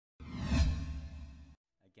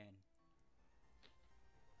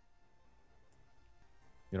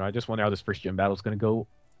You know, I just wonder how this first gym battle is gonna go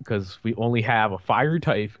because we only have a fire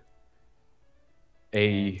type,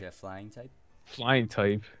 And a flying type. flying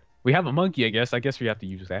type. We have a monkey, I guess. I guess we have to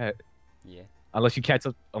use that. Yeah. Unless you catch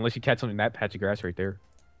something in that patch of grass right there.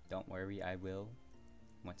 Don't worry, I will.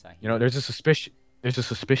 Once I You know, heal. there's a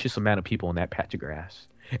suspicious amount of people in that patch of grass.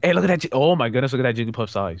 Hey, look at that! Oh my goodness, look at that Jigglypuff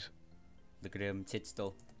size. Look at him tits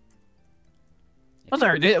though. I'm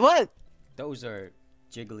If you, sorry, what? those are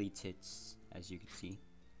jiggly tits, as you can see.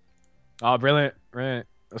 Oh, brilliant, brilliant.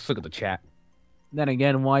 Let's look at the chat. Then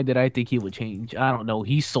again, why did I think he would change? I don't know.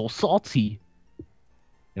 He's so salty.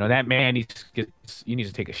 You know, that man he needs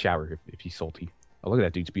to take a shower if he's salty. Oh, look at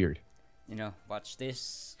that dude's beard. You know, watch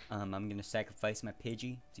this. I'm gonna sacrifice my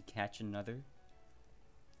Pidgey to catch another.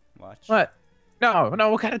 Watch. What? No, no.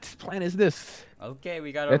 What kind of plan is this? Okay,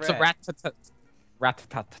 we got a It's a rat. rat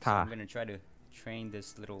So I'm rat. gonna try to train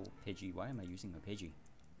this little Pidgey. Why am I using a Pidgey?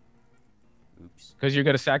 Oops. Because you're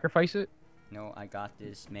gonna sacrifice it? No, I got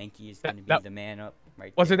this. Mankey is That, gonna be that the man up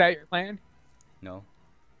right wasn't there. that your plan? No.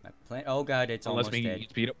 My plan. Oh god, it's Unless almost maybe dead. you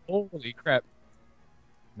speed up. Holy crap!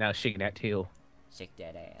 Now shaking that tail. Shake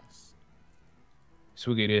that ass.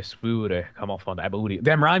 Swiggy this food. Come off on that booty.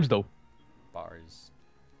 Damn rhymes though. Bars.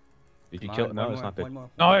 Did you Come kill on, it? No, one it's more, not that. one more,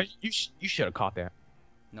 one No, more. you should have caught that.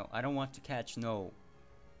 No, I don't want to catch no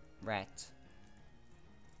rat.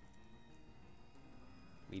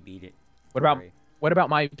 We beat it. What about Sorry. what about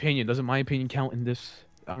my opinion? Doesn't my opinion count in this?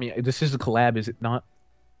 I mean, this is a collab, is it not?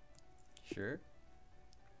 Sure.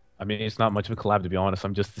 I mean, it's not much of a collab to be honest.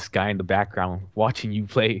 I'm just this guy in the background watching you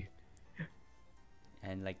play.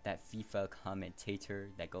 And like that FIFA commentator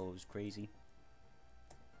that goes crazy.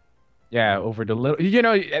 Yeah, over the little, you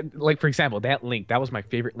know, like for example, that link. That was my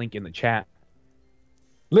favorite link in the chat.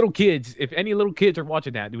 Little kids, if any little kids are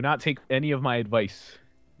watching that, do not take any of my advice.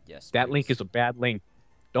 Yes. That link please. is a bad link.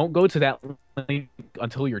 Don't go to that link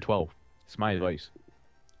until you're 12. It's my advice.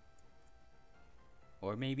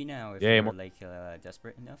 Or maybe now if Yeah, you're more, like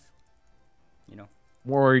desperate enough. You know.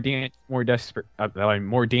 more desperate,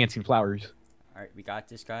 more dancing flowers. All right, we got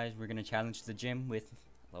this, guys. We're gonna challenge the gym with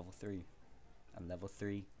level 3, a level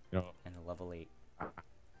 3, You know, and a level 8.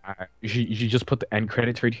 you should just put the end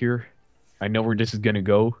credits right here. I know where this is gonna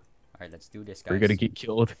go. All right, let's do this, guys. We're gonna get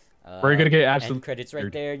killed. We're gonna get absolutely. End credits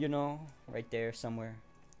right there. You know, right there somewhere.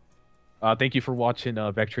 Thank you for watching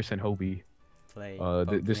Vectress and Hobie. Play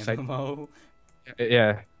This site. Pokemmo.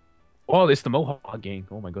 Yeah. Oh, it's the Mohawk gang.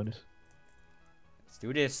 Oh my goodness. Let's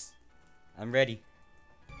do this. I'm ready.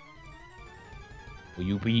 Will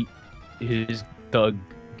you beat his thug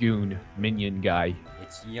goon minion guy?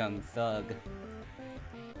 It's Young Thug.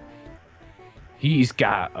 He's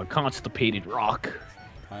got a constipated rock.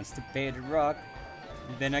 Constipated rock.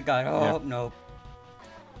 Then I got. Oh no.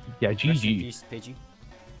 Yeah, Rest in GG. peace, Pidgey.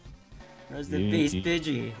 Rest in peace,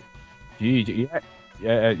 Pidgey. GG.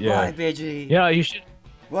 Yeah. Why, Pidgey? Yeah, you should.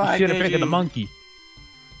 Why, You should have picked the Pidgey? monkey.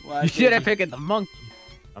 Why, You should have Pidgey? picked the monkey.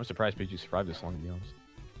 I'm surprised Pidgey survived this long, to be honest.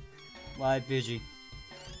 Why, Pidgey?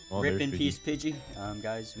 Well, Rip there's in Pidgey. peace, Pidgey.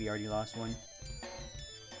 Guys, we already lost one.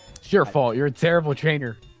 It's your fault. You're a terrible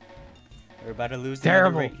trainer. We're about to lose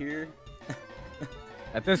Terrible. another right here.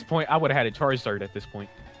 At this point, I would have had a Charizard at this point.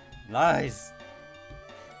 Lies.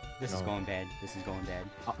 This is No. going bad. This is going bad.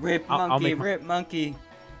 I'll- Rip I'll monkey, make my- rip monkey.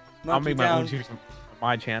 I'll Monkey make my down. own series on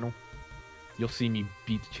my channel. You'll see me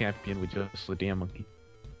beat the champion with just a damn monkey.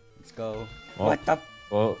 Let's go. Well, What the?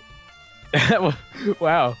 Well,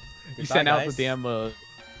 wow. You Goodbye, sent out guys. the damn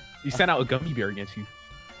you sent out a gummy bear against you.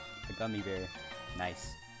 The gummy bear.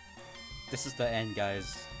 Nice. This is the end,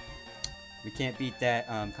 guys. We can't beat that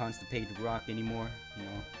constipated rock anymore. You know.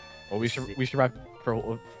 Well, we survived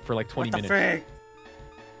for like 20 What the minutes. frick?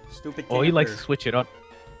 Stupid. Oh, he likes to camper. switch it up.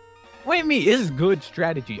 Wait, me, this is good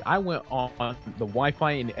strategy. I went on the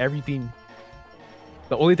Wi-Fi and everything.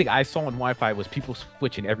 The only thing I saw on Wi-Fi was people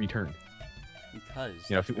switching every turn. Because.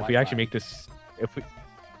 You know, that's if we actually Wi-Fi. make this,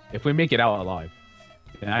 if we make it out alive,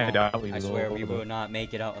 then I doubt we I will. swear we will not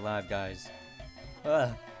make it out alive, guys.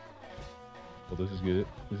 Ugh. Well, this is good.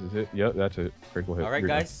 This is it. Yep, that's it. Critical hit. All right, You're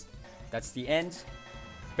done. guys. That's the end.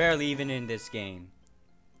 Barely even in this game.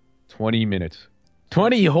 20 minutes.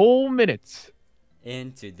 20 whole minutes.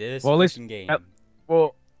 Into this Well, freaking game.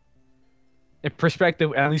 Well, in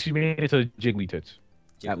perspective, at least we made it to Jiggly Tits.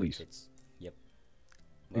 At least. Jigglypuff. Yep.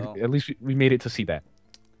 Well, At least we made it to see that.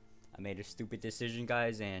 I made a stupid decision,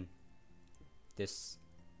 guys, and this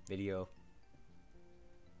video.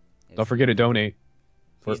 Don't forget to donate.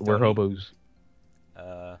 Please We're donate. hobos.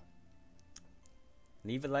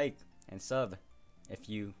 Leave a like and sub if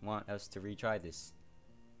you want us to retry this.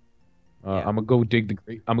 I'm gonna go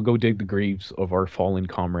dig the graves of our fallen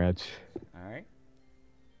comrades. All right.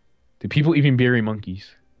 Do people even bury monkeys?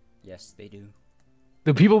 Yes, they do.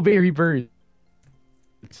 Do people bury birds?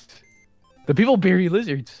 Do people bury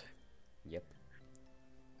lizards? Yep.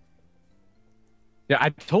 Yeah, I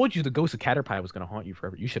told you the ghost of Caterpie was gonna haunt you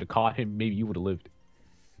forever. You should have caught him. Maybe you would have lived.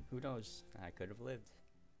 Who knows? I could have lived.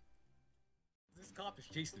 This cop is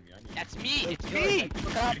chasing me. I need That's me! It's me!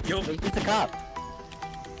 to kill me. Who's the cop?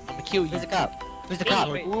 I'm gonna kill you. Who's the cop? Who's the cop?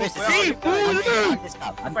 Wait, Chris, wait, I'm this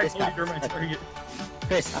cop. I'm If I this told you cop. you're my target.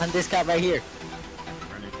 Chris, I'm this cop right here.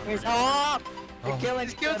 Running, Chris, running. oh! You're killing.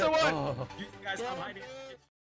 Just kill someone! You guys, I'm hiding.